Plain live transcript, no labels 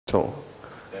So,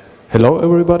 hello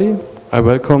everybody. I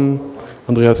welcome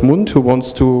Andreas Mundt, who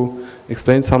wants to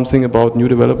explain something about new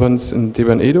developments in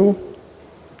Debian-Edu.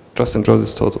 Just enjoy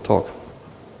this talk.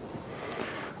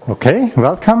 Okay,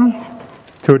 welcome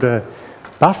to the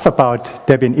buff about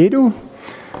Debian-Edu.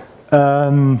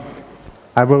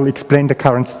 I will explain the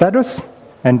current status,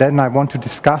 and then I want to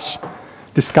discuss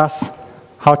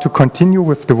how to continue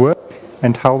with the work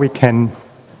and how we can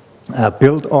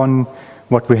build on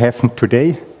what we have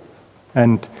today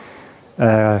and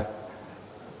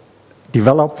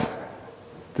develop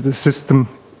the system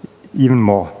even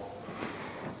more.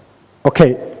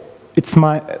 Okay, it's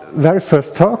my very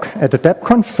first talk at the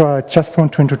DebConf, so I just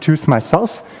want to introduce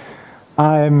myself.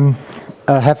 I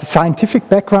have a scientific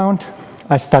background.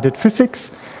 I studied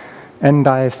physics, and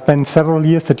I spent several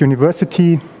years at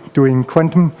university doing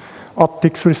quantum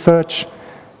optics research.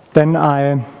 Then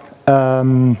I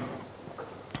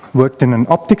worked in an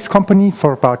optics company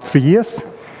for about 3 years,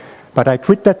 but I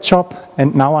quit that job,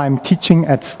 and now I'm teaching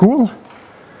at school.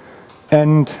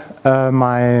 And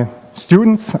my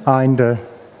students are in the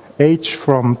age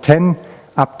from 10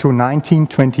 up to 19,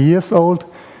 20 years old.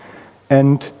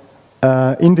 And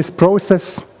in this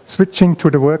process, switching to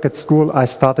the work at school, I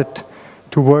started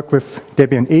to work with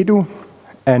Debian-Edu,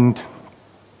 and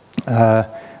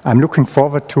I'm looking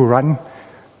forward to run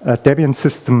a Debian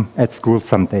system at school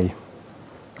someday.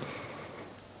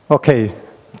 Okay,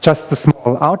 just a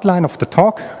small outline of the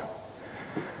talk.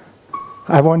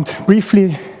 I want to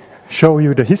briefly show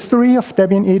you the history of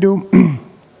Debian-Edu.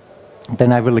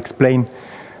 Then I will explain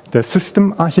the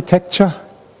system architecture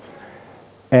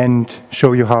and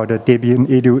show you how the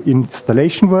Debian-Edu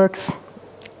installation works.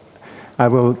 I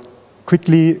will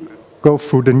quickly go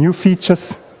through the new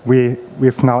features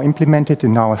we've now implemented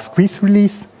in our squeeze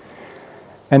release.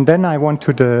 And then I want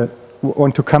to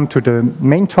come to the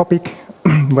main topic,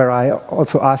 where I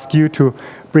also ask you to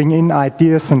bring in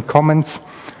ideas and comments.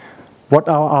 What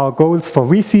are our goals for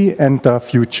VC and the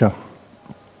future?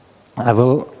 I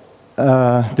will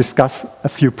discuss a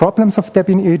few problems of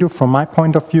Debian-Edu from my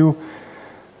point of view,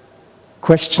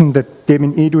 question the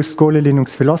Debian-Edu Skole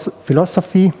Linux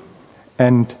philosophy,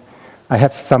 and I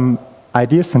have some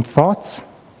ideas and thoughts.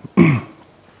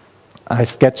 I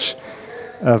sketch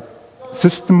a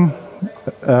system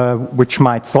which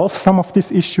might solve some of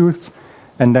these issues,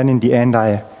 and then in the end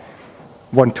I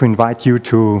want to invite you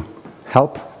to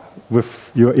help with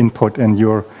your input and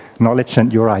your knowledge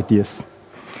and your ideas.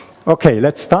 Okay,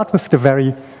 let's start with the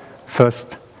very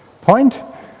first point.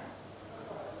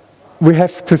 We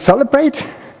have to celebrate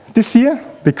this year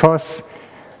because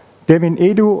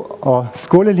Debian-Edu or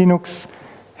Skole Linux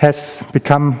has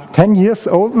become 10 years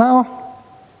old now,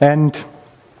 and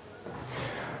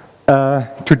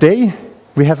today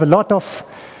we have a lot of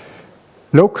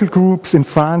local groups in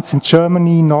France, in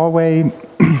Germany, Norway,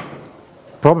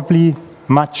 probably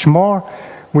much more,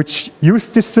 which use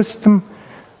this system,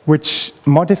 which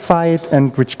modify it,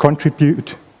 and which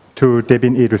contribute to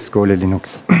Debian-Edu Skole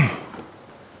Linux.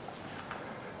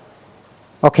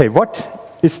 Okay,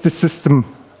 what is the system?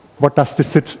 What does the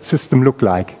system look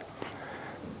like?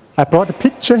 I brought a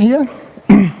picture here,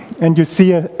 and you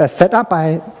see a setup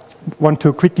I want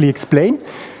to quickly explain.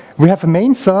 We have a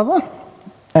main server,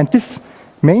 and this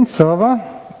main server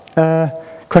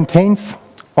contains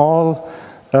all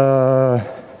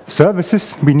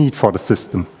services we need for the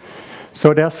system.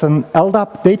 So there's an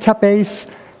LDAP database,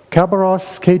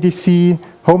 Kerberos, KDC,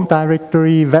 home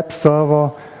directory, web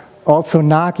server, also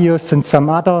Nagios and some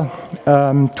other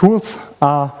tools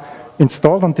are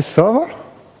installed on this server.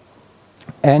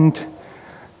 And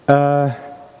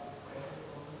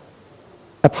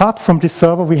apart from this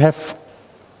server, we have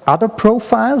other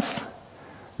profiles,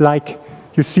 like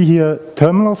you see here,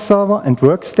 terminal server and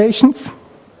workstations.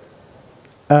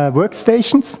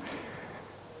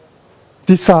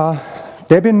 These are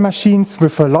Debian machines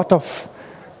with a lot of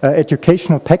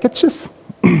educational packages.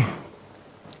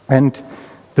 And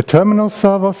the terminal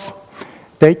servers,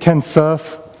 they can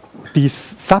serve these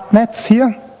subnets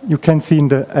here. You can see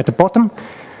at the bottom.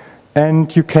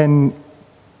 And you can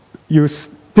use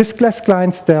diskless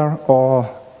clients there or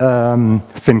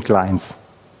thin clients.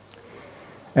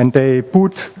 And they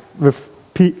boot with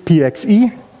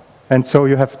PXE, and so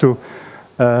you have to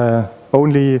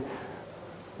only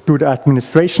do the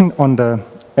administration on the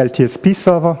LTSP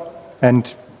server,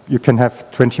 and you can have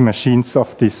 20 machines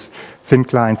of these thin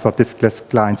clients or diskless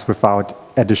clients without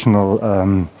additional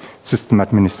system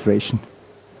administration.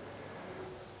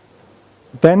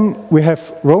 Then we have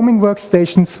roaming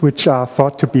workstations, which are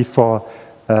thought to be for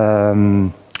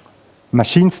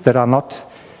machines that are not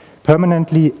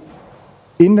permanently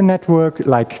in the network,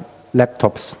 like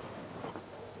laptops.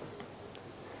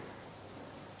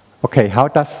 Okay, how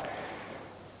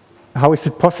is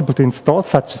it possible to install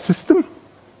such a system?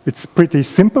 It's pretty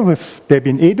simple with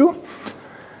Debian-Edu.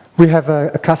 We have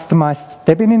a customized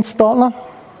Debian installer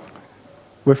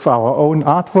with our own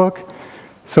artwork.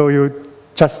 So you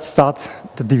just start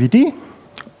the DVD.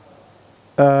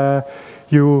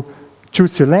 You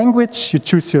choose your language, you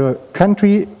choose your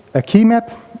country, a key map,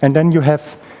 and then you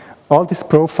have all these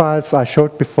profiles I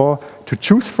showed before to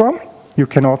choose from. You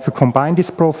can also combine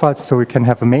these profiles, so you can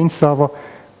have a main server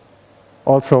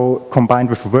also combined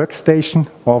with a workstation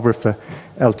or with a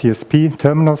LTSP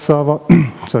terminal server,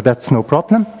 so that's no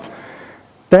problem.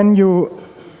 Then you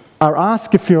are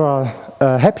asked if you are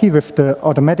happy with the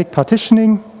automatic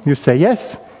partitioning. You say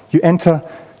yes, you enter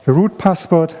the root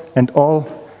password, and all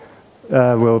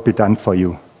will be done for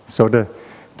you. So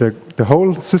the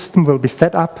whole system will be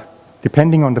set up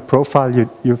depending on the profile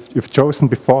you've chosen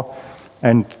before,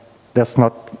 and there's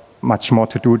not much more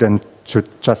to do than to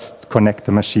just connect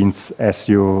the machines as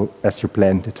you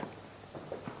planned it.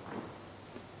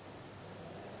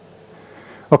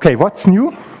 Okay, what's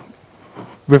new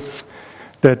with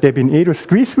the Debian-Edu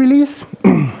squeeze release?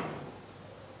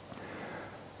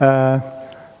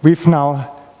 We've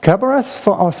now Kerberos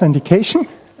for authentication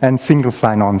and single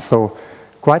sign-on. So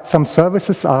quite some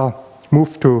services are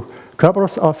moved to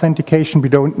Kerberos authentication. We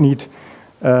don't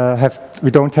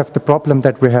have the problem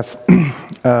that we have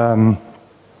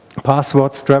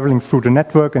passwords traveling through the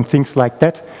network and things like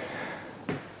that.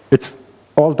 It's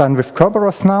all done with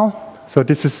Kerberos now. So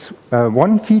this is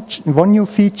one new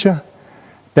feature.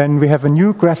 Then we have a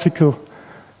new graphical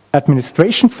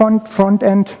administration front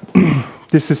end.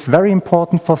 This is very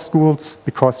important for schools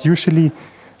because usually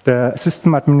the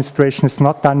system administration is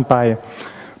not done by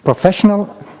professional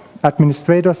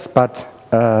administrators, but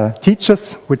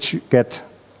teachers, which get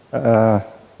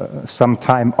some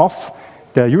time off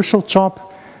their usual job,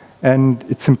 and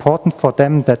it's important for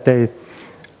them that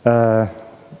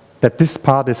that this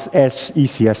part is as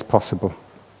easy as possible.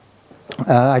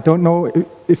 I don't know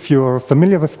if you're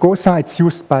familiar with GOSA. It's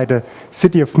used by the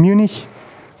city of Munich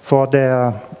for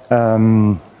their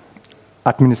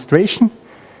administration,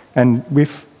 and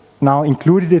we've now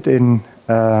included it in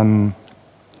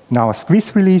our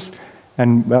squeeze release,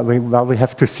 and well, we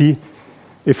have to see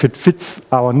if it fits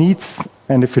our needs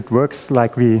and if it works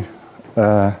like we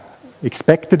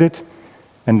expected it,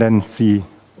 and then see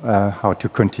how to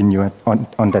continue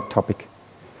on that topic.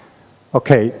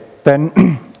 Okay, then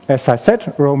as I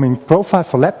said, roaming profile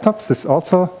for laptops is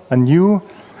also a new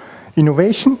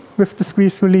innovation with the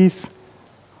squeeze release,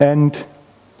 and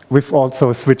we've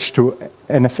also switched to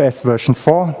NFS version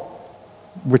 4,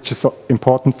 which is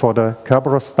important for the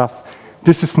Kerberos stuff.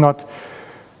 This is not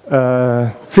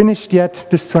finished yet,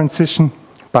 this transition,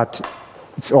 but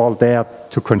it's all there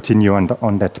to continue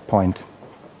on that point.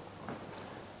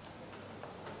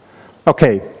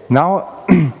 Okay, now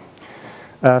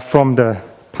from the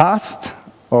past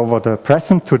over the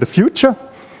present to the future,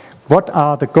 what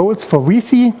are the goals for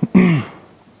VC?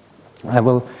 I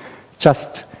will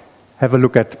just have a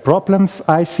look at problems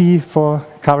I see for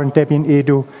current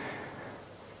Debian-Edu.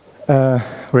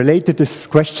 Related is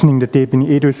questioning the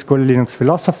Debian-Edu School Linux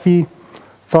philosophy,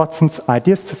 thoughts and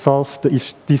ideas to solve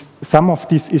some of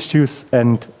these issues,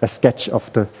 and a sketch of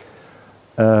the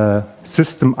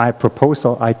system I propose,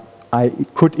 or I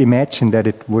could imagine that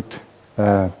it would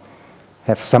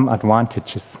have some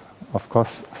advantages. Of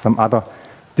course, some other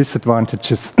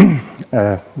disadvantages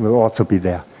will also be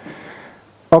there.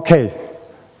 Okay,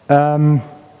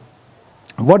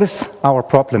 what is our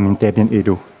problem in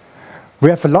Debian-Edu? We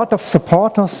have a lot of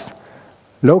supporters,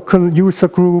 local user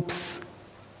groups,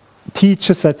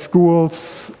 teachers at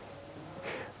schools,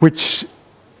 which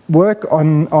work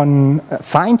on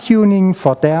fine-tuning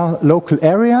for their local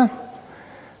area,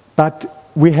 but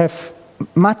we have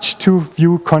much too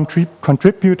few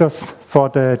contributors for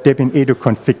the Debian-Edu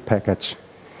config package.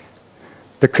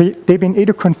 The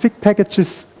Debian-Edu config package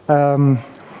is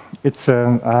it's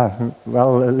well,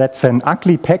 let's say an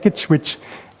ugly package which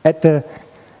at the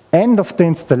end of the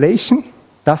installation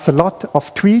does a lot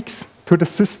of tweaks to the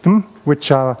system,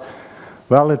 which are,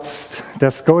 well,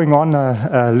 there's going on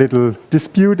a little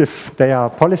dispute if they are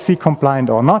policy compliant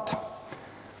or not.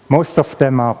 Most of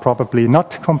them are probably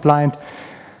not compliant.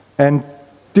 And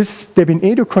this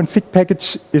Debian-Edu config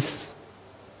package is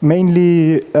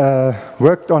mainly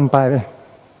worked on by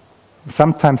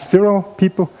sometimes 0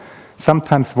 people,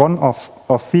 sometimes one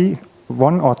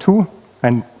or two,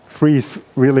 and 3 is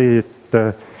really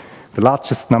the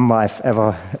largest number I've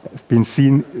ever been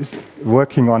seen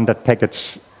working on that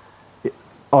package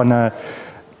on a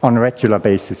regular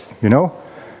basis, you know?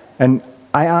 And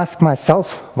I ask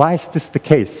myself, why is this the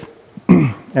case?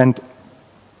 And,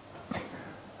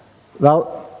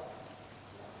 well,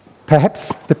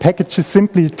 perhaps the package is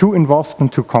simply too involved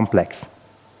and too complex.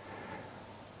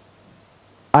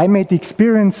 I made the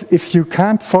experience, if you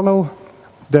can't follow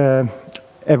the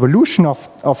evolution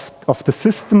of the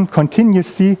system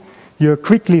continuously, you're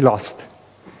quickly lost.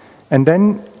 And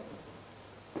then,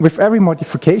 with every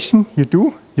modification you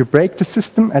do, you break the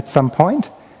system at some point,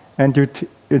 and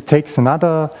it takes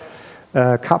another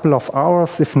couple of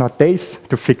hours, if not days,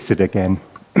 to fix it again.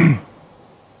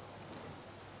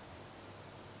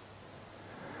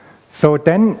 So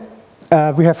then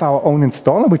we have our own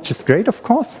installer, which is great, of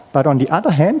course. But on the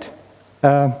other hand,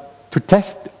 to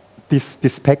test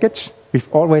this package,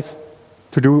 we've always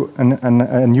to do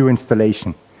a new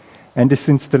installation. And this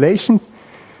installation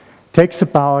takes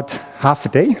about half a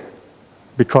day,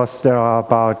 because there are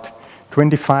about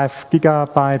 25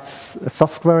 gigabytes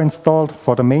software installed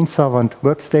for the main server and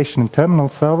workstation and terminal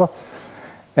server.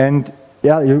 And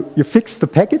yeah, you fix the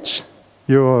package,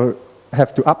 you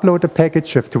have to upload the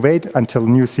package, you have to wait until a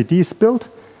new CD is built,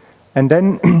 and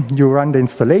then you run the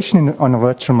installation on a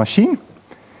virtual machine.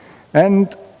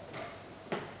 And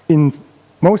in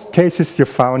most cases, you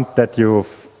found that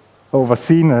you've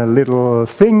overseen a little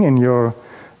thing in your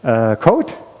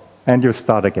code, and you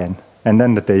start again, and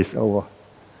then the day is over.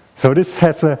 So this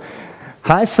has a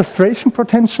high frustration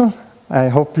potential. I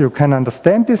hope you can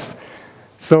understand this.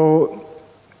 So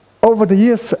over the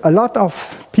years, a lot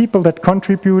of people that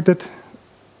contributed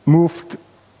moved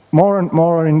more and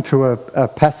more into a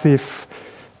passive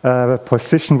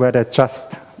position where they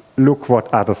just look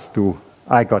what others do.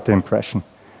 I got the impression.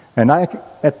 And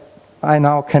I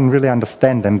now can really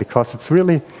understand them, because it's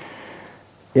really,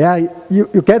 yeah,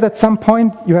 you get at some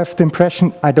point, you have the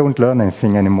impression, I don't learn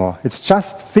anything anymore. It's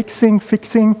just fixing,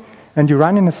 and you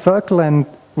run in a circle, and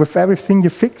with everything you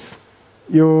fix,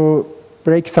 you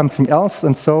break something else,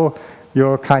 and so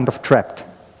you're kind of trapped.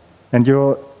 And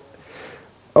you're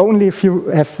only if you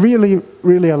have really,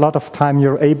 really a lot of time,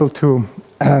 you're able to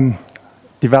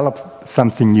develop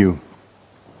something new.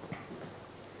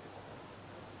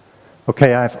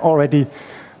 Okay, I've already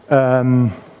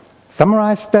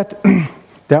summarized that.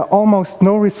 There are almost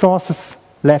no resources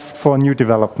left for new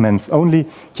developments, only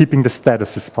keeping the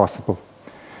status is possible.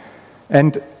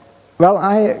 And, well,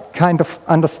 I kind of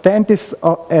understand this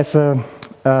as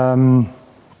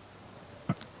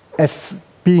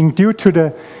being due to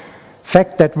the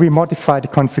fact that we modify the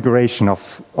configuration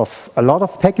of a lot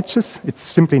of packages. It's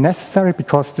simply necessary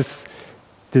because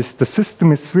the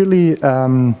system is really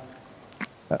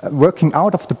working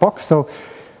out of the box. So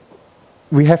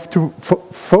we have to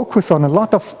focus on a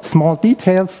lot of small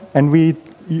details, and we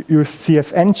use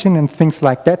CF engine and things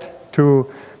like that to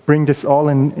bring this all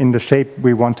in the shape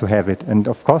we want to have it. And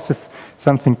of course, if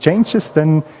something changes,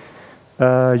 then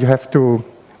you have to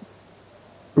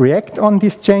react on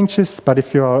these changes. But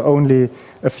if you are only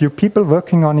a few people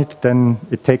working on it, then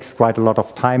it takes quite a lot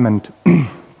of time. And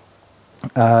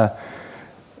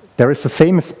there is a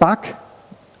famous bug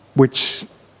which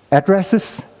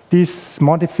addresses this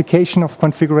modification of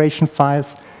configuration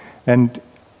files, and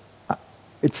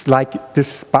it's like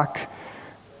this bug.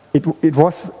 It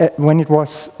was when it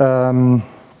was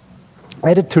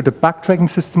added to the bug tracking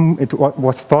system, it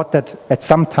was thought that at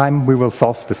some time we will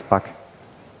solve this bug,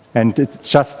 and it's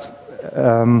just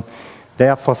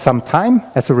there for some time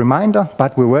as a reminder.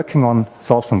 But we're working on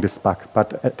solving this bug.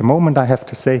 But at the moment, I have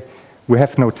to say we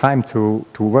have no time to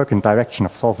work in direction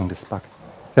of solving this bug.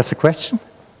 There's a question?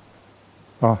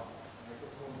 Oh.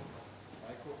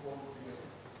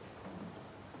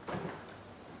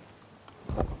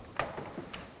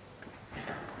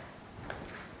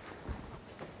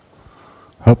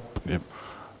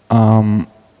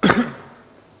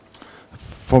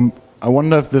 I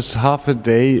wonder if this half a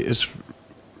day is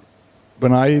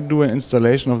when I do an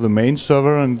installation of the main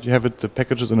server and you have the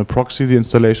packages in a proxy, the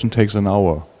installation takes an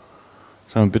hour.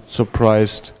 So I'm a bit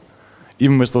surprised,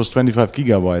 even with those 25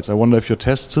 gigabytes. I wonder if your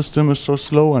test system is so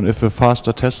slow, and if a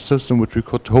faster test system, which we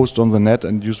could host on the net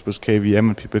and use with KVM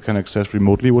and people can access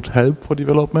remotely, would help for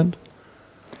development?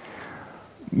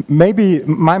 Maybe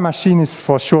my machine is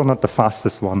for sure not the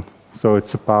fastest one. So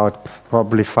it's about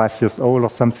probably 5 years old or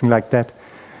something like that.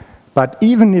 But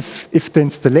even if the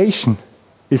installation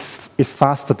is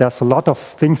faster, there's a lot of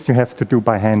things you have to do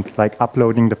by hand, like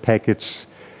uploading the package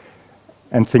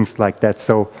and things like that.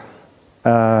 So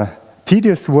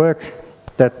tedious work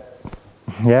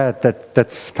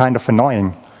that's kind of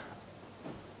annoying.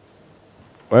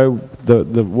 Well,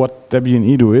 what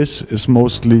Debian-Edu is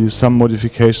mostly some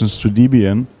modifications to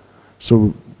Debian.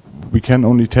 So we can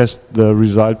only test the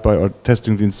result by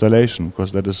testing the installation,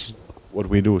 because that is what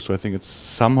we do. So I think it's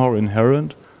somehow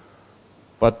inherent,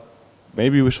 but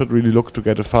maybe we should really look to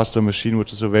get a faster machine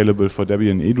which is available for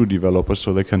Debian-Edu developers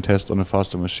so they can test on a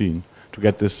faster machine to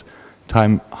get this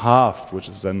time halved, which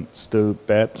is then still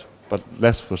bad, but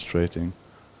less frustrating.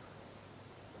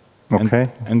 Okay.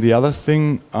 And the other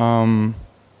thing, I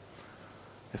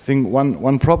think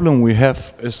one problem we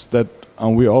have is that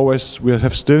we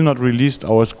have still not released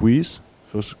our squeeze.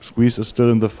 So squeeze is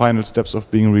still in the final steps of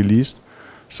being released.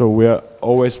 So we're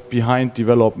always behind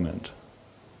development.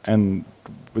 And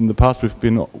in the past we've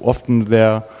been often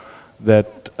there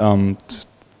that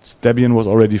Debian was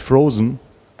already frozen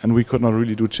and we could not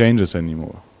really do changes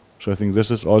anymore. So I think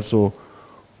this is also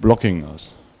blocking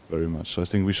us very much. So I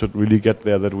think we should really get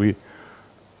there that we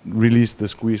release the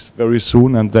squeeze very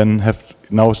soon and then have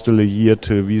now still a year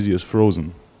till VZ is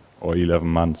frozen, or 11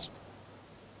 months.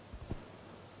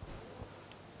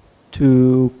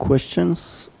 2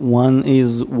 questions. One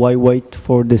is, why wait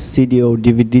for the CD or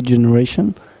DVD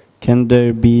generation? Can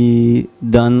there be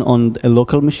done on a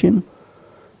local machine?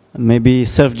 Maybe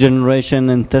self-generation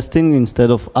and testing instead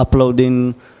of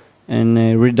uploading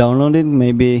and re-downloading.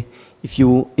 Maybe if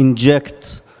you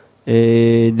inject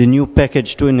the new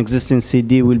package to an existing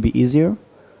CD will be easier.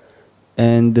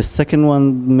 And the second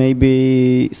one,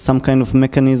 maybe some kind of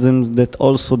mechanisms that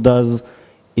also does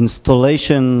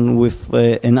installation with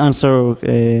an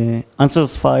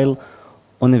answers file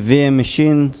on a VM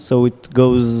machine, so it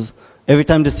goes, every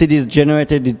time the CD is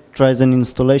generated, it tries an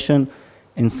installation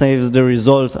and saves the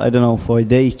result, I don't know, for a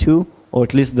day, 2, or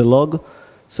at least the log.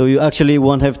 So you actually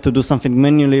won't have to do something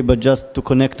manually, but just to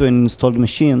connect to an installed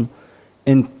machine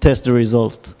and test the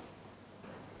result.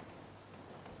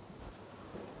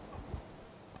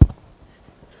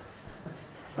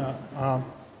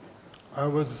 I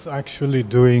was actually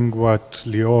doing what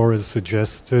Lior has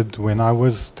suggested when I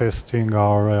was testing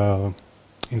our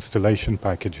installation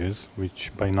packages,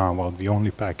 which by now are the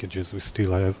only packages we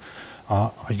still have.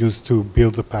 I used to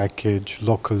build the package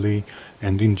locally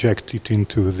and inject it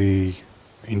into the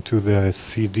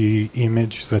CD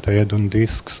image that I had on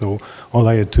disk. So all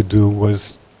I had to do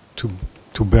was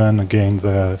to burn again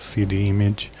the CD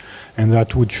image, and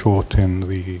that would shorten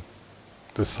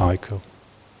the cycle.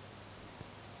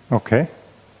 Okay.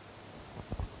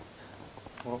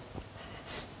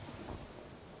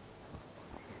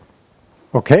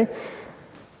 Okay.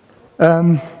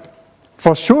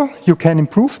 For sure, you can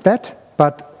improve that,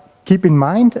 but keep in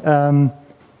mind,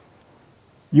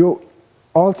 you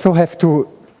also have to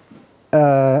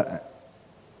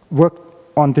work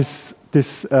on this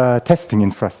testing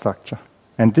infrastructure.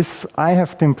 And this, I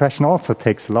have the impression, also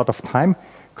takes a lot of time,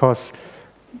 because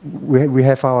we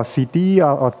have our CD,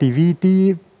 our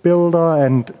DVD builder,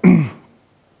 and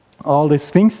all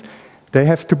these things. They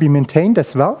have to be maintained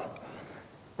as well.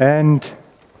 And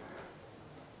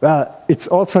it's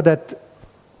also that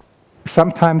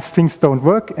sometimes things don't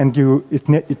work, and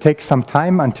it takes some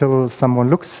time until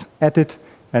someone looks at it,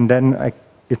 and then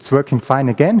it's working fine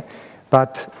again.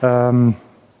 But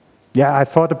yeah, I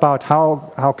thought about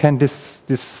how can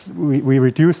we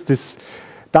reduce this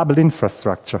double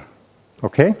infrastructure.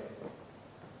 Okay?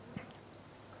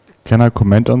 Can I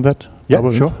comment on that?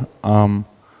 Yeah, sure.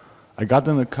 I got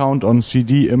an account on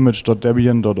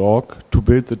cdimage.debian.org to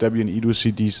build the Debian-Edu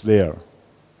CDs there.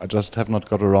 I just have not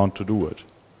got around to do it.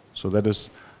 So that is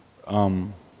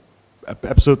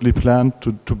absolutely planned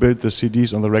to build the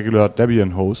CDs on the regular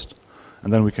Debian host,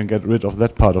 and then we can get rid of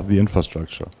that part of the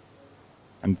infrastructure.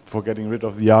 And for getting rid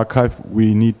of the archive,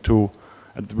 we need to,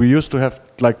 we used to have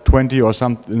like 20 or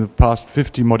some, in the past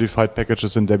 50 modified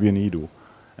packages in Debian-Edu.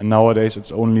 And nowadays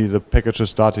it's only the packages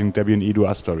starting Debian-Edu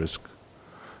asterisk.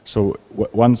 So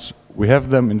once we have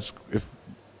them,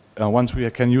 once we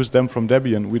can use them from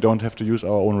Debian, we don't have to use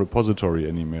our own repository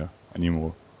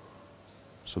anymore.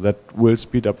 So that will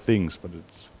speed up things, but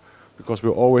it's because we're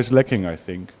always lacking, I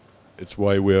think. It's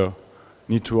why we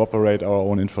need to operate our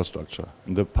own infrastructure.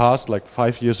 In the past, like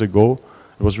 5 years ago,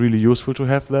 it was really useful to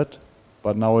have that,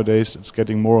 but nowadays it's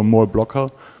getting more and more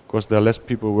blocker because there are less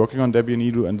people working on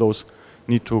Debian-Edu, and those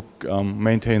need to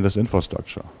maintain this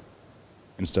infrastructure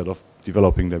instead of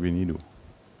developing Debian-Edu.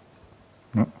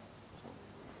 Yeah.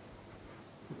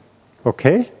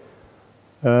 Okay.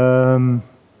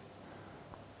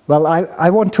 Well, I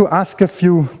want to ask a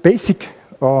few basic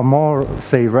or more,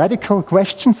 say, radical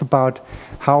questions about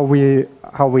how we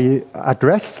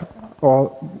address or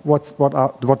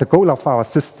what the goal of our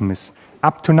system is.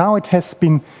 Up to now, it has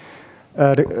been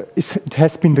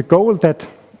the goal that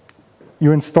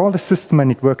you install the system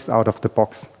and it works out of the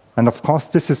box. And of course,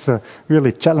 this is a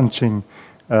really challenging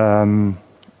goal.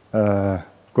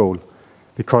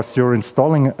 because you're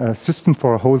installing a system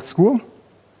for a whole school,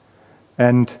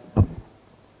 and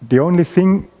the only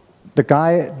thing the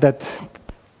guy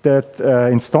that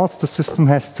installs the system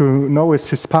has to know is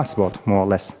his password, more or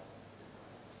less.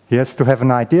 He has to have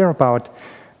an idea about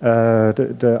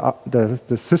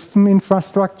the system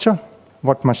infrastructure,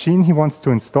 what machine he wants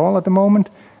to install at the moment,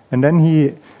 and then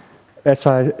he, as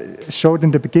I showed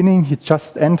in the beginning, he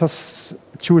just enters,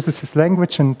 chooses his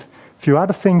language and a few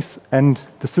other things, and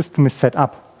the system is set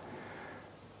up.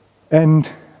 And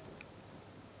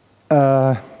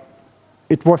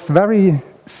it was very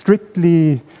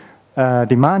strictly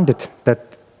demanded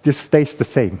that this stays the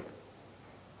same.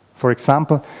 For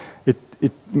example,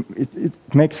 it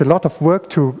makes a lot of work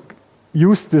to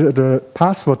use the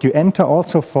password you enter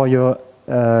also for your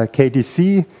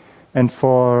KDC and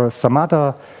for some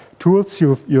other tools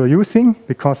you're using,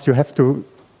 because you have to,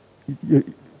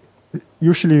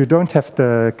 usually you don't have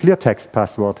the clear text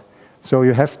password. So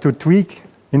you have to tweak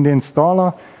in the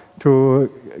installer to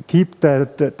keep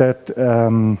that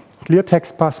clear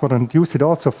text password and use it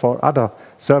also for other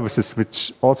services,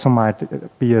 which also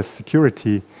might be a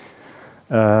security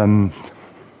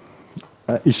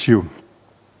issue.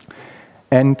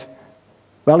 And,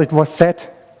 well, it was said,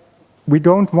 we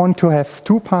don't want to have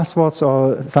two passwords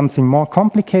or something more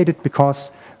complicated,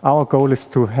 because our goal is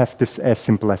to have this as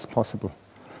simple as possible.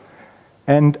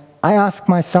 And I asked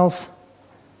myself,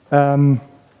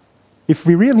 if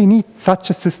we really need such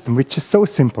a system, which is so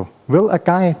simple, will a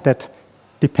guy that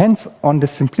depends on the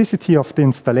simplicity of the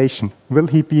installation, will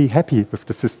he be happy with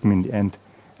the system in the end?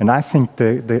 And I think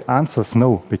the answer is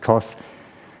no, because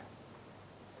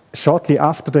shortly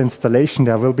after the installation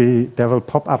there will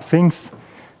pop up things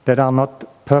that are not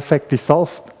perfectly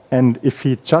solved, and if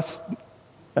he just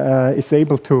is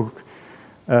able to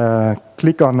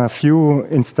click on a few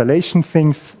installation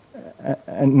things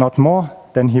and not more,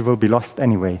 then he will be lost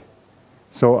anyway.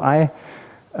 So I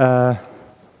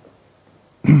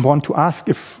want to ask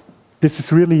if this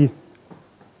is really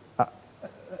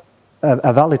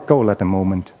a valid goal at the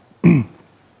moment.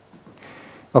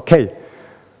 Okay.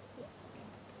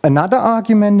 Another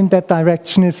argument in that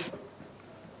direction is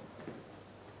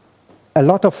a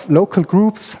lot of local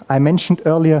groups, I mentioned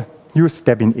earlier, use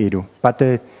Debian-Edu, but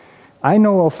I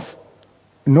know of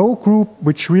no group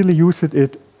which really uses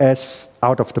it as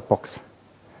out of the box.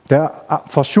 There are,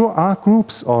 for sure are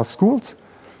groups or schools,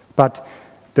 but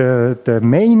the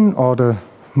main or the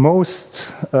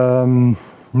most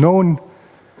known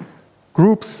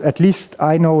groups, at least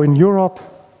I know in Europe,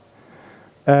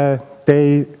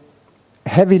 they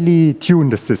heavily tune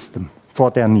the system for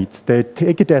their needs. They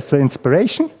take it as an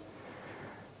inspiration.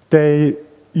 They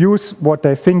use what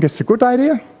they think is a good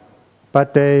idea,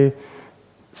 but they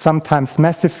sometimes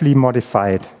massively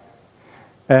modify it.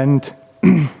 And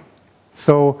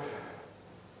so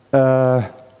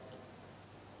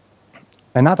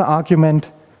another argument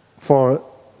for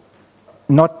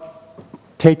not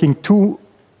taking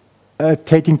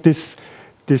this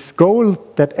goal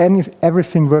that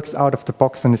everything works out of the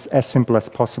box and is as simple as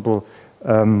possible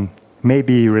may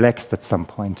be relaxed at some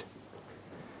point.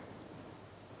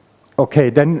 Okay,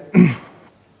 then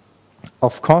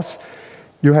of course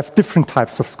you have different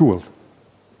types of schools.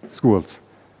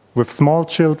 With small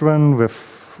children, with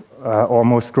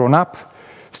almost grown-up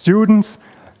students,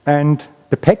 and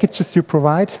the packages you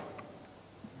provide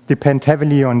depend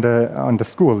heavily on the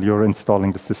school you're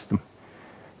installing the system.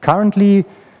 Currently,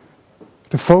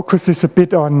 the focus is a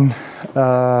bit on,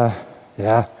 I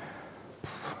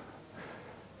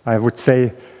would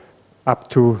say up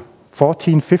to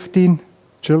 14, 15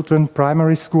 children,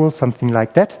 primary school, something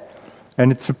like that.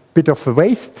 And it's a bit of a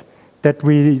waste that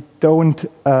we don't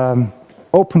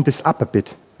open this up a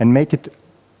bit and make it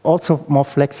also more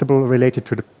flexible related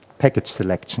to the package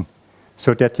selection,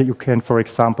 so that you can, for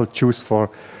example, choose for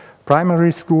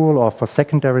primary school or for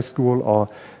secondary school or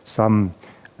some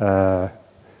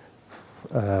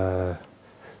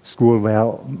school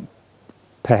where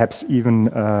perhaps even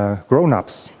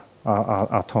grown-ups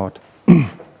are taught.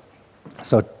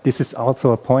 So this is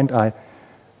also a point I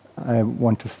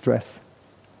want to stress.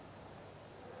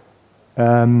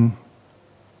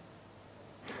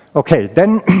 Okay,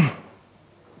 then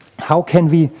how can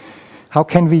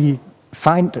we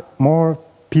find more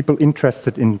people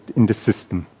interested in the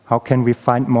system? How can we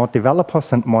find more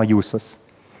developers and more users?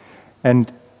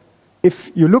 And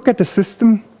if you look at the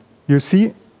system, you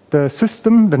see the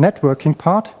system, the networking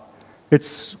part,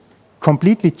 it's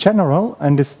completely general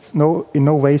and it's in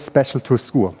no way special to a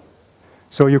school.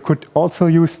 So you could also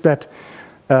use that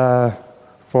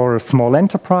for a small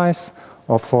enterprise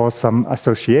or for some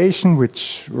association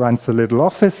which runs a little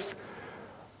office,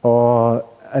 or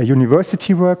a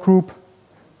university work group,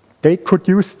 they could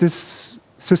use this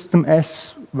system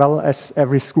as well as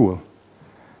every school.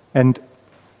 And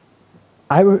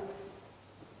I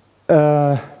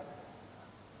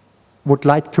would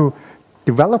like to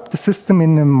develop the system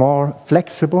in a more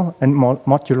flexible and more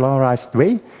modularized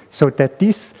way, so that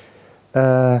these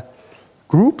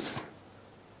groups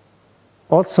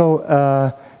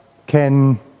also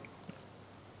can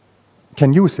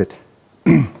use it.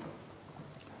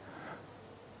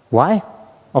 Why?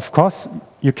 Of course,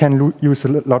 you can use a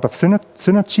lot of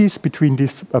synergies between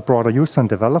this broader user and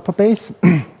developer base.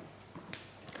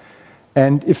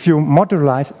 And if you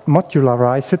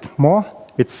modularize it more,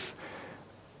 it's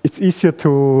easier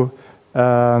to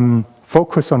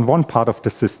focus on one part of the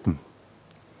system.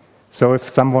 So if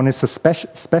someone is a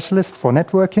specialist for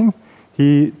networking,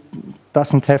 he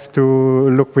doesn't have to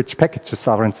look which packages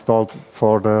are installed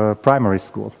for the primary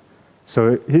school.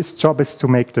 So his job is to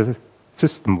make the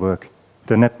system work,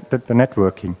 the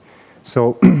networking.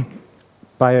 So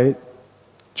by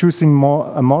choosing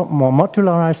a more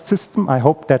modularized system, I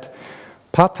hope that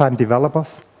part-time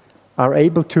developers are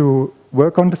able to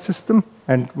work on the system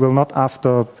and will not,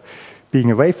 after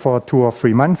being away for 2 or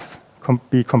 3 months,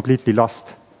 be completely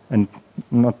lost and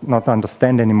not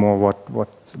understand anymore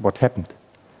what happened.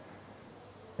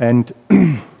 And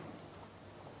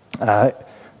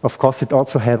of course, it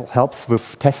also helps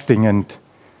with testing and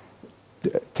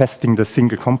testing the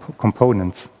single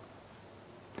components.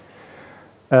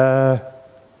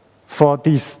 For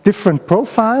these different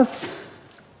profiles,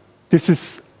 this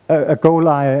is a goal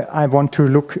I want to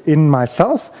look in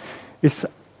myself, is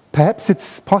perhaps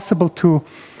it's possible to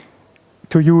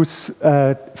use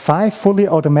 5 fully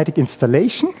automatic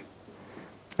installation.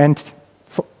 And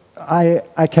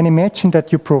I can imagine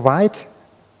that you provide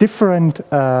different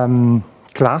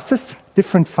classes,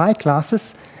 different PHY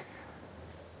classes.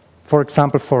 For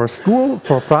example, for a school,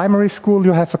 for a primary school,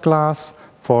 you have a class.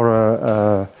 For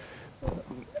a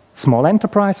small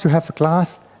enterprise, you have a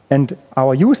class. And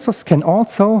our users can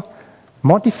also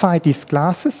modify these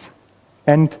classes,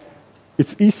 and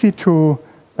it's easy to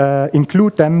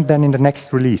include them then in the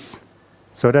next release,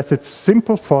 so that it's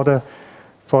simple for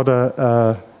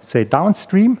the say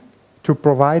downstream to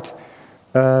provide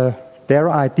their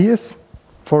ideas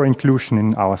for inclusion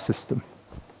in our system.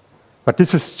 But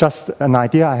this is just an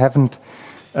idea. I haven't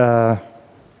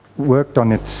worked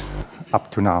on it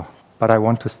up to now, but I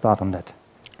want to start on that.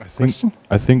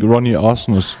 I think Ronnie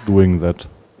Arson is doing that.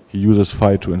 He uses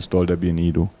PHY to install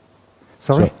Debian-Edu.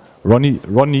 Sorry? So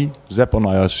Ronnie Zepp on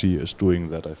IRC is doing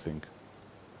that, I think.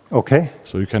 Okay.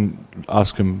 So you can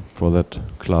ask him for that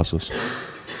classes.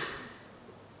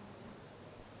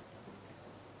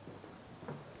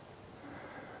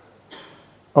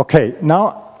 Okay,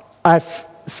 now I've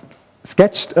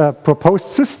sketched a proposed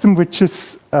system which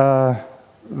is a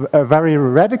very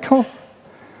radical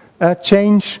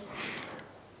change.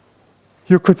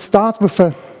 You could start with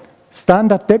a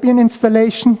standard Debian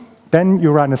installation, then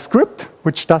you run a script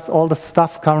which does all the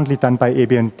stuff currently done by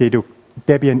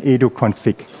Debian-Edu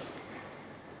config.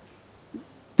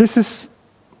 This is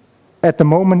at the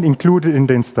moment included in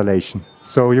the installation.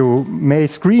 So you may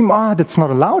scream, that's not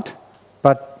allowed,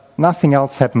 but nothing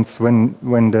else happens when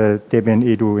the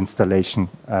Debian-Edu installation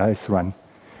is run.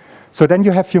 So then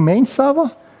you have your main server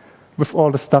with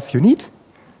all the stuff you need.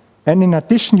 And in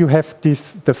addition, you have the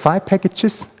PHY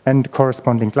packages and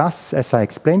corresponding classes, as I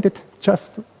explained it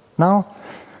just now.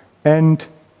 And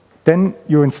then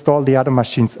you install the other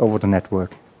machines over the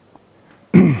network.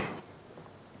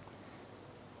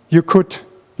 You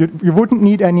wouldn't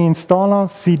need any installer,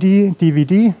 CD,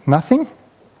 DVD, nothing.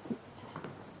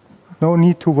 No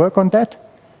need to work on that.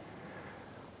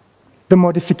 The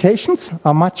modifications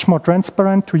are much more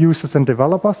transparent to users and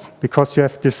developers because you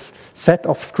have this set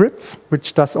of scripts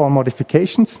which does all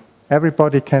modifications.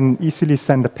 Everybody can easily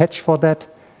send a patch for that.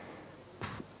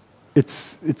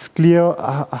 It's clear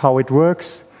how it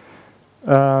works.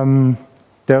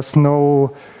 There's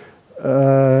no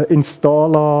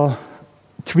installer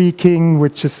tweaking,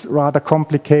 which is rather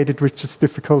complicated, which is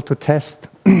difficult to test.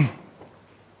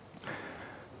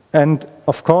 And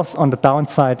of course, on the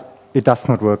downside, it does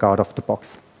not work out of the box.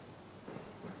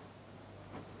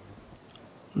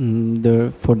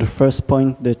 For the first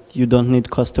point that you don't need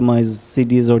customized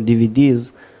CDs or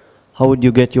DVDs, how would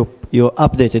you get your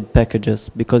updated packages?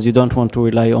 Because you don't want to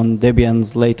rely on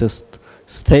Debian's latest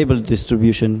stable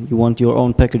distribution. You want your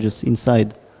own packages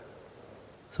inside.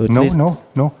 So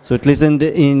No. So at least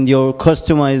in your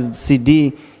customized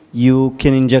CD, you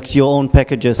can inject your own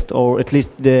packages, or at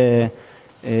least the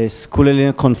school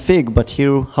config, but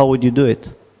here, how would you do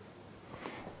it?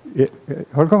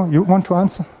 Holger, you want to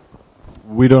answer?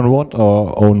 We don't want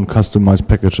our own customized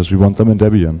packages. We want them in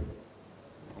Debian.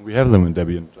 We have them in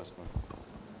Debian. Just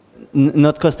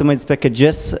Not customized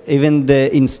packages, even the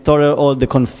installer or the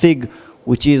config,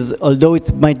 which is, although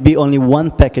it might be only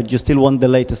one package, you still want the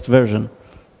latest version.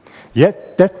 Yeah,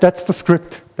 that's the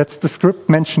script. That's the script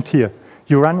mentioned here.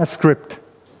 You run a script.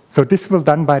 So this will be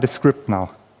done by the script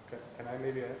now. Can I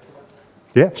maybe add to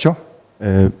that? Yeah, sure.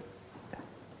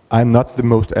 I'm not the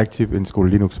most active in Skole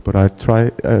Linux, but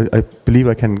I believe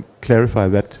I can clarify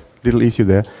that little issue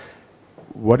there.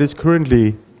 What is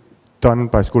currently done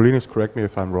by Skole Linux, correct me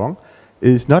if I'm wrong,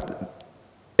 is not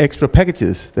extra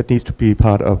packages that needs to be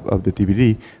part of the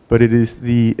DVD, but it is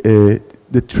the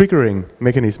triggering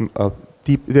mechanism of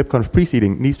DebConf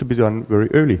preceding needs to be done very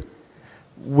early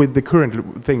with the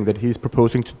current thing that he's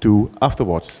proposing to do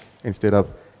afterwards instead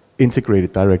of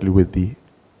integrated directly with the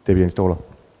Debian installer.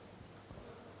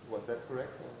 Was that correct?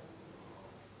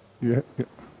 Yeah.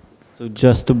 So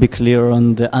just to be clear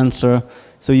on the answer,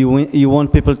 so you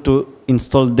want people to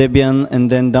install Debian and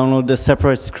then download the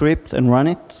separate script and run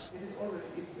it? It is already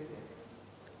in Debian.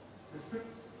 The script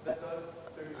that does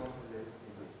 31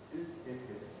 is in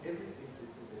Debian. Everything is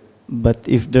in Debian. But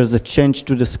if there's a change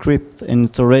to the script and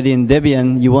it's already in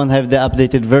Debian, you won't have the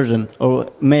updated version.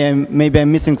 Or maybe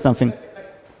I'm missing something.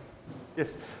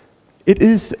 Yes, it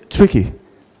is tricky.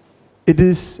 It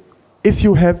is, if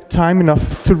you have time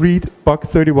enough to read bug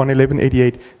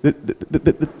 31.11.88,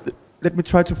 let me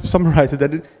try to summarize it.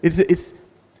 That it's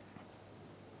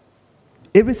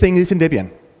everything is in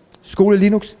Debian. Skole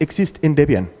Linux exists in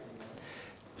Debian.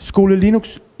 Skole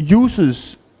Linux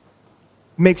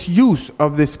makes use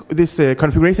of this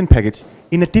configuration package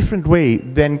in a different way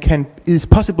than is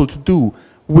possible to do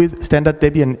with standard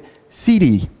Debian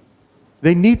CD.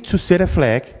 They need to set a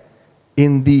flag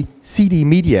in the CD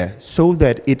media so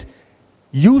that it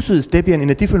uses Debian in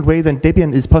a different way than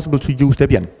Debian is possible to use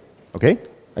Debian. Okay?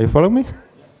 Are you following me?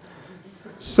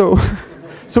 So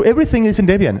everything is in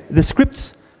Debian. The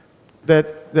scripts that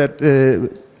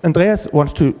Andreas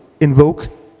wants to invoke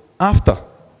after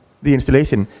the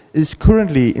installation is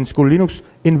currently in Skole Linux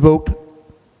invoked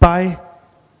by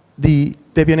the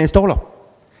Debian installer.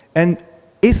 And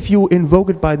if you invoke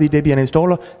it by the Debian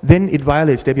installer, then it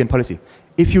violates Debian policy.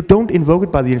 If you don't invoke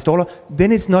it by the installer,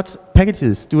 then it's not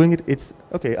packages doing it. It's,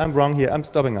 okay, I'm wrong here. I'm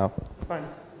stopping now. Fine.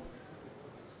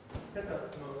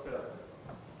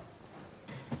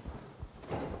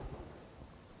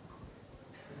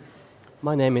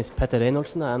 My name is Petter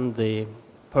Reinholdsen. I'm the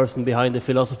person behind the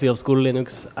philosophy of Skole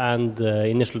Linux and the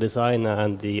initial design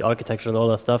and the architecture and all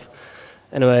that stuff.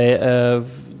 Anyway,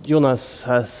 Jonas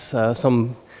has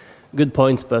some good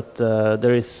points, but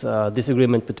there is a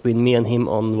disagreement between me and him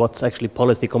on what's actually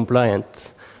policy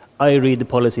compliant. I read the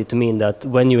policy to mean that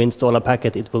when you install a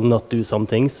packet, it will not do some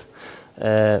things,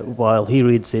 while he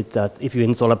reads it that if you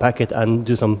install a packet and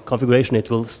do some configuration, it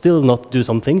will still not do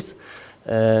some things.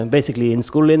 Basically, in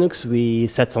Skole Linux, we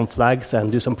set some flags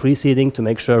and do some preceding to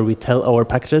make sure we tell our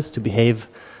packages to behave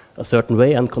a certain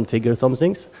way and configure some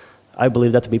things. I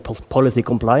believe that to be policy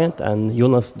compliant, and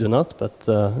Jonas do not, but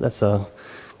that's a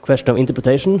question of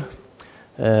interpretation.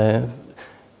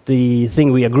 The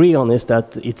thing we agree on is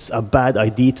that it's a bad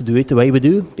idea to do it the way we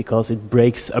do, because it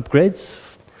breaks upgrades.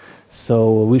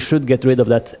 So we should get rid of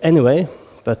that anyway,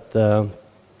 but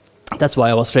that's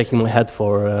why I was shaking my head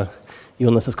for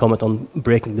Jonas's comment on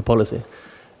breaking the policy.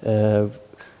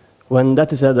 When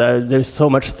that is said, there's so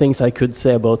much things I could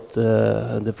say about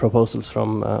the proposals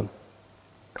from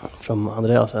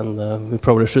Andreas, and we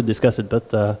probably should discuss it,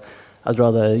 but I'd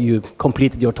rather you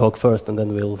completed your talk first, and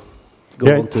then we'll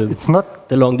go on to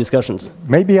the long discussions.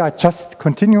 Maybe I just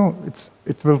continue.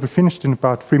 It will be finished in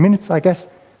about 3 minutes, I guess,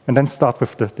 and then start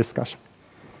with the discussion.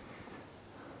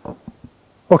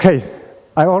 Okay,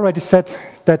 I already said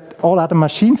that all other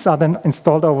machines are then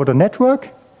installed over the network,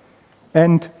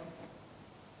 and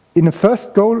in the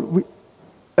first goal,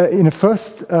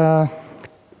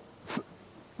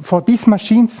 for these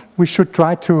machines, we should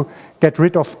try to get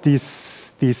rid of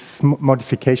these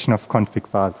modification of config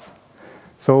files.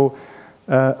 So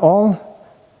all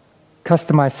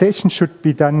customization should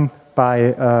be done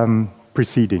by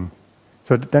preceding.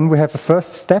 So then we have a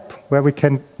first step where we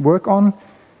can work on,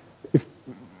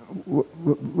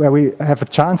 where we have a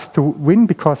chance to win,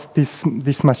 because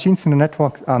these machines in the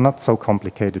network are not so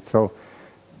complicated. So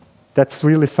that's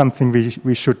really something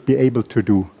we should be able to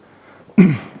do.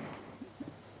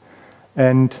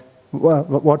 And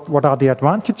what are the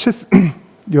advantages?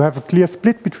 You have a clear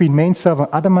split between main server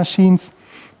and other machines.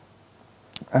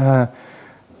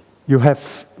 You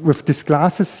have, with these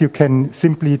classes, you can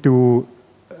simply do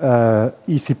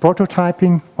easy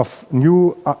prototyping of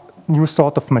new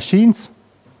sort of machines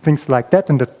things like that,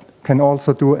 and that can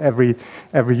also do every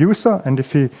user. And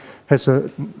if he has a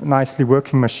nicely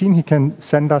working machine, he can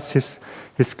send us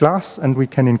his class, and we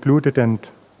can include it. And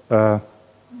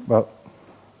well,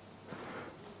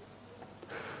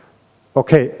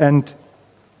 okay, and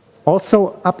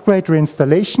also upgrade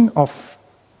reinstallation of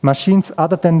machines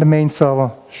other than the main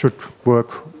server should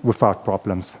work without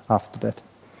problems after that.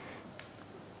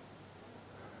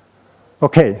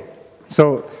 Okay,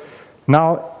 so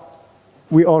now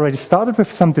we already started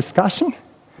with some discussion.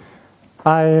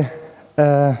 I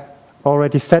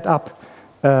already set up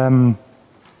the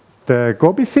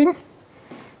Gobi thing.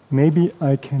 Maybe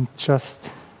I can just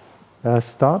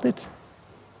start it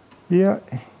here.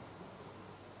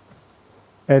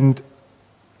 And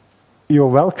you're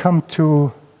welcome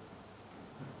to,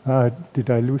 did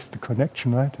I lose the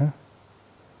connection, right? Huh?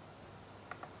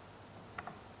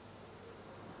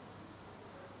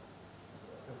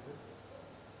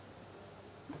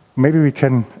 Maybe we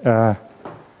can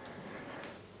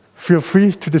feel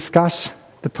free to discuss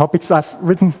the topics. I've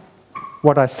written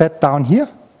what I said down here.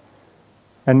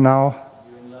 And now,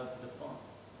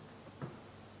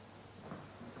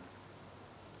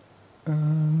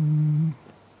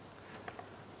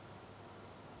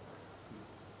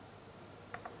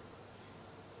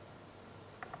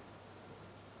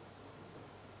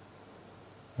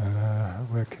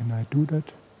 where can I do that?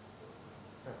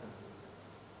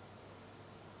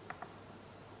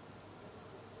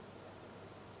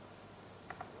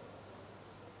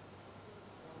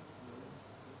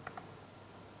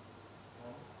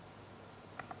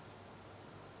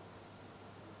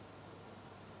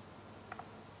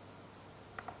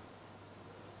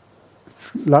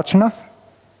 It's large enough?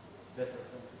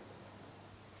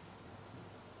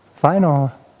 Fine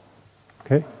or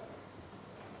okay?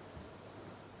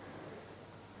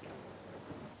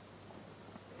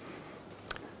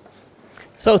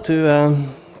 So to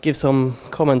give some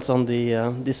comments on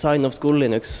the design of school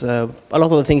Linux, a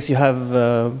lot of the things you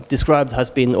have described has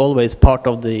been always part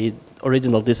of the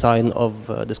original design of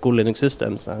the school Linux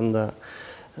systems, and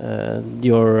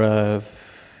your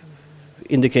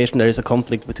indication there is a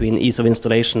conflict between ease of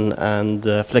installation and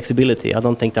flexibility. I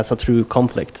don't think that's a true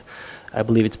conflict. I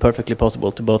believe it's perfectly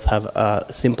possible to both have a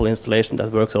simple installation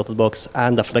that works out of the box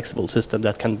and a flexible system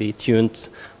that can be tuned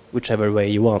whichever way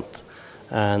you want.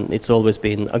 And it's always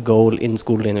been a goal in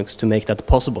school Linux to make that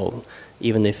possible,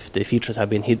 even if the features have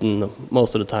been hidden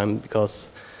most of the time, because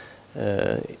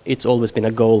it's always been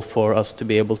a goal for us to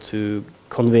be able to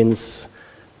convince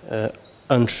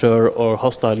unsure or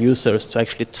hostile users to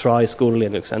actually try school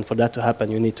Linux. And for that to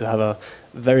happen, you need to have a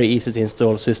very easy to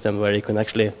install system where you can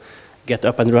actually get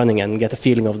up and running and get a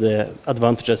feeling of the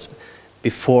advantages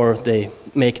before they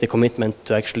make the commitment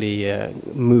to actually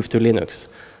move to Linux.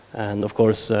 And of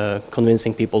course,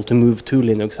 convincing people to move to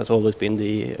Linux has always been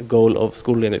the goal of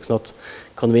school Linux, not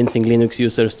convincing Linux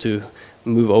users to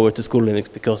move over to school Linux,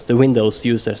 because the Windows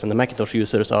users and the Macintosh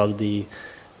users are the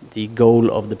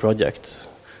goal of the project.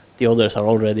 The others are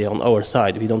already on our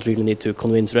side. We don't really need to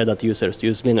convince Red Hat users to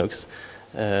use Linux.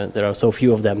 There are so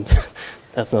few of them,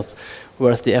 that's not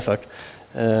worth the effort.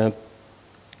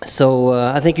 So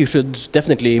I think you should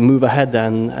definitely move ahead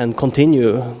and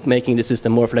continue making the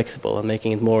system more flexible and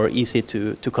making it more easy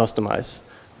to customize.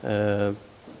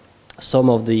 Some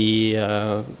of the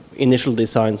initial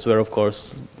designs were, of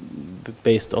course,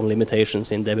 based on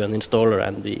limitations in Debian installer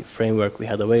and the framework we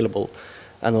had available,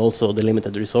 and also the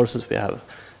limited resources we have.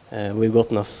 We've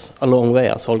gotten us a long way,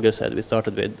 as Holger said. We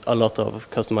started with a lot of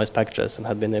customized packages and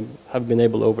have been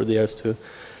able over the years to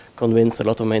convince a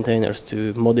lot of maintainers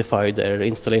to modify their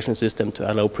installation system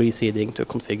to allow pre-seeding, to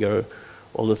configure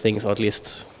all the things, or at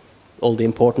least all the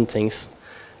important things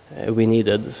we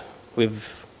needed.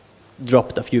 We've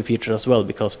dropped a few features as well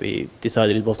because we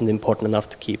decided it wasn't important enough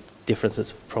to keep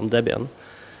differences from Debian.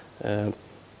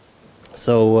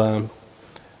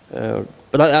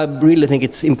 But I really think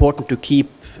it's important to keep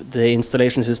the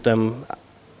installation system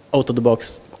out of the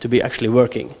box to be actually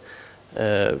working.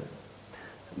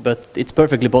 But it's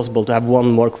perfectly possible to have one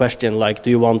more question, like, do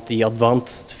you want the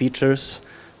advanced features?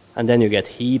 And then you get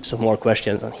heaps of more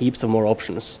questions and heaps of more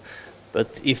options.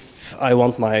 But if I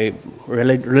want my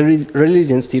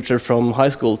religions teacher from high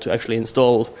school to actually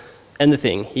install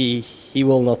anything, he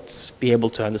will not be able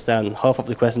to understand half of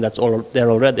the question that's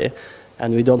there already.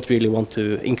 And we don't really want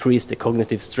to increase the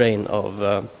cognitive strain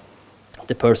of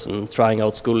the person trying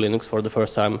out school Linux for the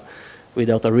first time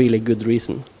without a really good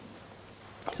reason.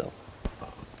 So.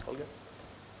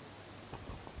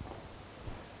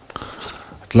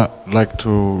 I'd like to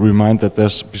remind that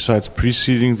there's, besides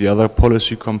preceding, the other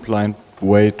policy compliant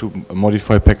way to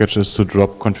modify packages to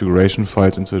drop configuration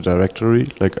files into a directory,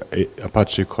 like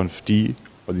Apache confd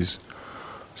or these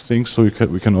things. So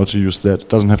we can also use that. It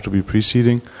doesn't have to be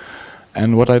preceding.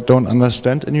 And what I don't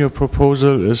understand in your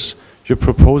proposal is you're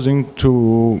proposing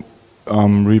to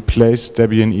replace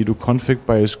Debian-Edu config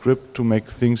by a script to make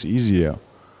things easier.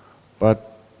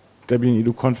 But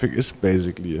Debian-Edu config is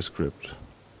basically a script.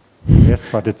 Yes,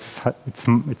 but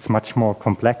it's much more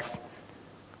complex.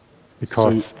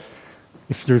 Because so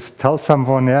if you tell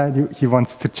someone, yeah, he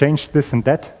wants to change this and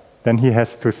that, then he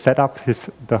has to set up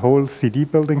the whole CD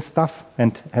building stuff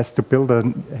and has to build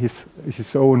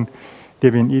his own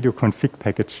Debian-Edu config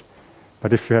package.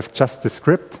 But if you have just the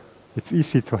script, it's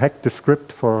easy to hack the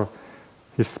script for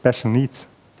his special needs.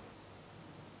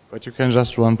 But you can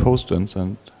just run post-ins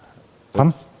and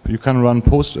you can run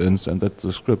post-ins and that's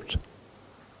the script.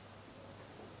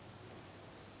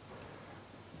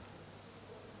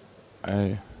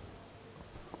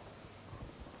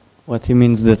 What he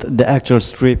means that the actual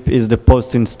script is the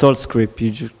post-install script,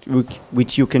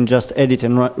 which you can just edit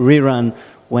and rerun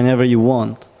whenever you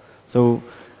want. So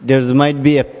there might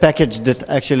be a package that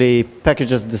actually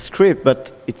packages the script,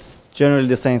 but it's generally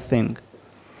the same thing.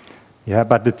 Yeah,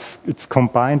 but it's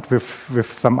combined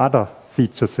with some other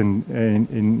features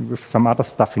with some other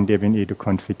stuff in Debian-Edu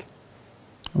config.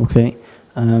 Okay.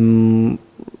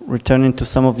 Returning to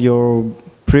some of your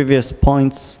previous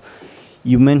points,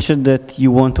 you mentioned that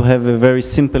you want to have a very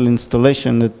simple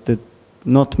installation that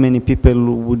not many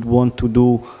people would want to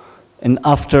do, and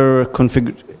after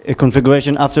a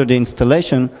configuration after the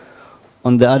installation.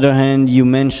 On the other hand, you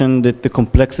mentioned that the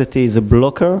complexity is a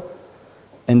blocker,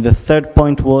 and the third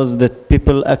point was that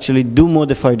people actually do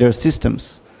modify their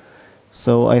systems.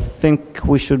 So I think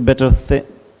we should better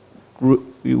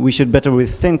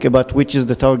rethink about which is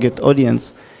the target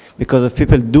audience, because if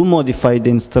people do modify the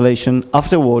installation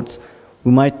afterwards,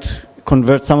 we might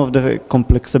convert some of the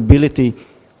complexity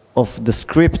of the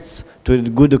scripts to a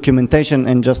good documentation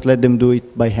and just let them do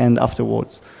it by hand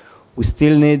afterwards. We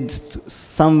still need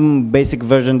some basic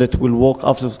version that will work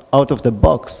out of the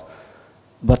box,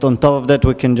 but on top of that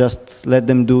we can just let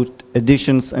them do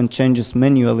additions and changes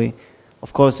manually.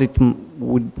 Of course it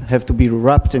would have to be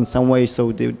wrapped in some way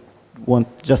so they won't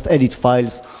just edit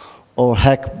files or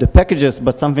hack the packages,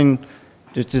 but something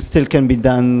that still can be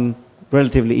done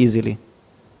relatively easily.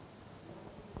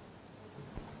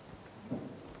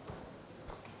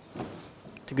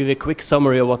 To give a quick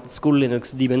summary of what School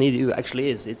Linux Debian-Edu actually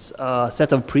is, it's a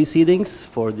set of precedings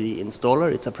for the installer.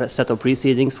 It's a set of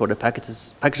precedings for the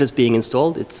packages being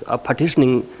installed. It's a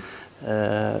partitioning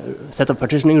set of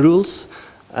partitioning rules,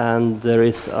 and there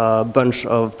is a bunch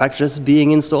of packages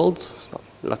being installed,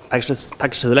 like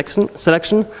package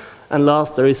selection. And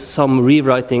last, there is some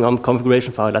rewriting on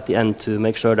configuration file at the end to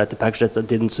make sure that the packages that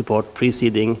didn't support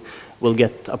preceding will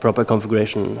get a proper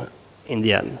configuration in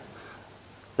the end.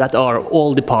 That are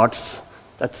all the parts.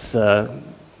 That's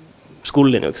School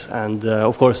Linux. And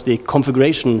of course, the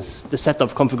configurations, the set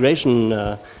of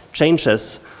configuration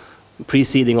changes,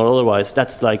 preceding or otherwise,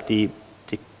 that's like the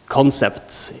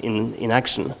concept in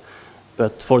action.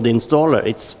 But for the installer,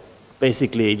 it's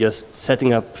basically just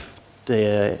setting up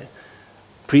the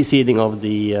preceding of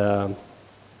the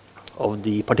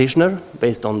partitioner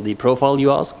based on the profile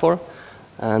you ask for.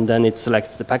 And then it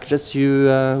selects the packages you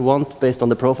want based on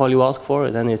the profile you ask for,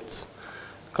 and then it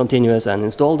continues and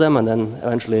install them, and then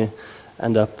eventually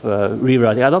end up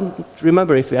rewriting. I don't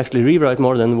remember if we actually rewrite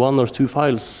more than 1 or 2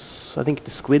 files. I think the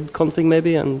squid config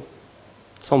maybe, and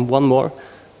one more.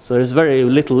 So there's very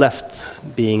little left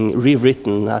being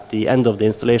rewritten at the end of the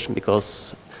installation,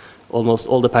 because almost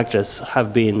all the packages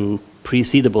have been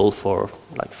precedable for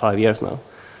like 5 years now.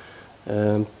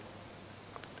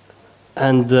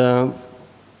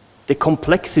 The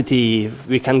complexity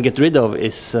we can get rid of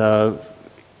is,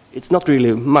 it's not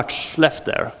really much left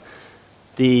there.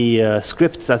 The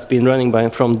scripts that's been running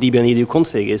from Debian-Edu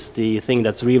config is the thing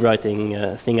that's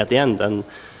rewriting thing at the end, and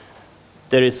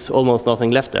there is almost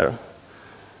nothing left there.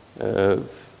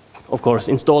 Of course,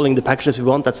 installing the packages we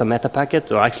want, that's a meta packet,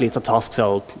 or actually it's a task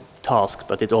cell task,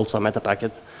 but it's also a meta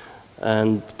packet.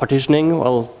 And partitioning,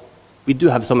 well, we do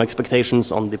have some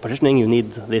expectations on the partitioning. You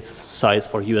need this size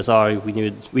for USR.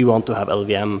 We want to have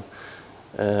LVM,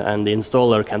 and the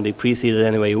installer can be preceded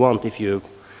any way you want if you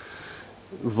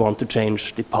want to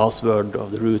change the password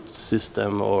of the root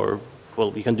system, or,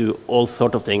 well, we can do all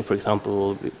sorts of things. For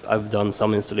example, I've done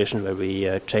some installation where we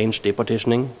change the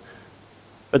partitioning.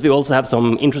 But we also have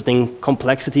some interesting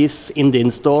complexities in the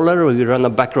installer. We run a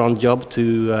background job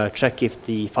to check if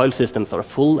the file systems are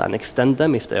full and extend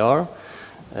them if they are.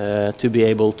 To be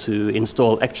able to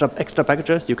install extra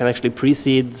packages, you can actually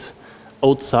precede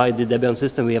outside the Debian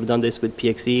system. We have done this with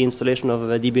PXE installation of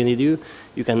Debian-Edu.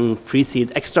 You can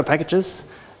pre-seed extra packages,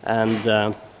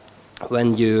 and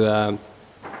when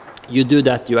you do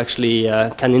that, you actually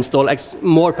can install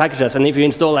more packages. And if you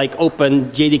install like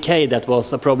OpenJDK, that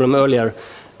was a problem earlier,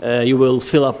 you will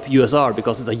fill up USR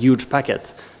because it's a huge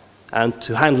packet. And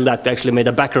to handle that, we actually made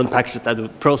a background package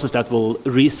process that will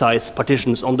resize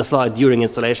partitions on the fly during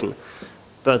installation.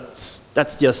 But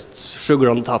that's just sugar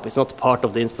on the top. It's not part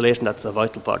of the installation. That's a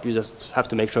vital part. You just have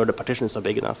to make sure the partitions are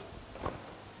big enough.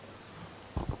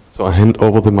 So I hand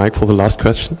over the mic for the last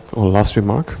question or last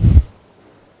remark.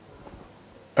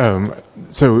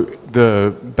 So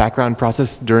the background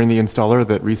process during the installer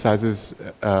that resizes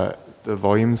the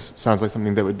volumes sounds like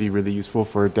something that would be really useful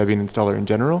for Debian installer in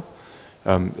general.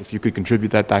 If you could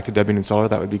contribute that back to Debian installer,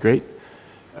 that would be great.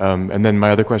 And then my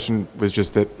other question was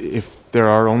just that if there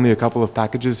are only a couple of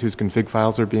packages whose config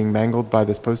files are being mangled by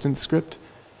this postinst script,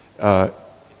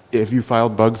 if you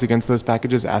filed bugs against those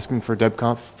packages asking for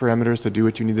DebConf parameters to do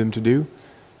what you need them to do,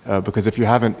 because if you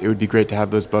haven't, it would be great to have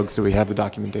those bugs so we have the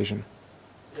documentation.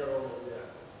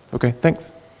 Okay,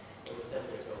 thanks.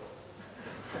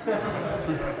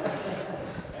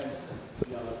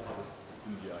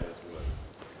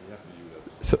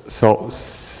 So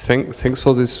thanks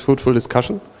for this fruitful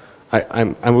discussion.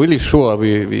 I'm really sure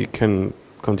we can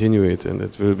continue it, and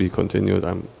it will be continued.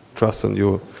 I'm trust on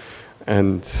you,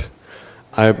 and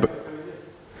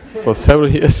for several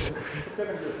years.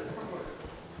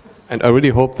 And I really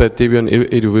hope that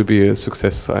Debian-Edu will be a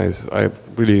success. I'm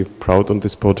really proud on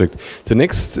this project. The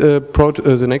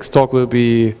next talk will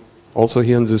be also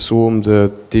here in this room, the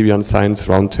Debian Science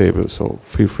Roundtable. So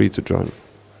feel free to join.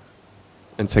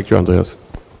 And thank you, Andreas.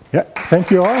 Yeah, thank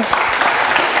you all.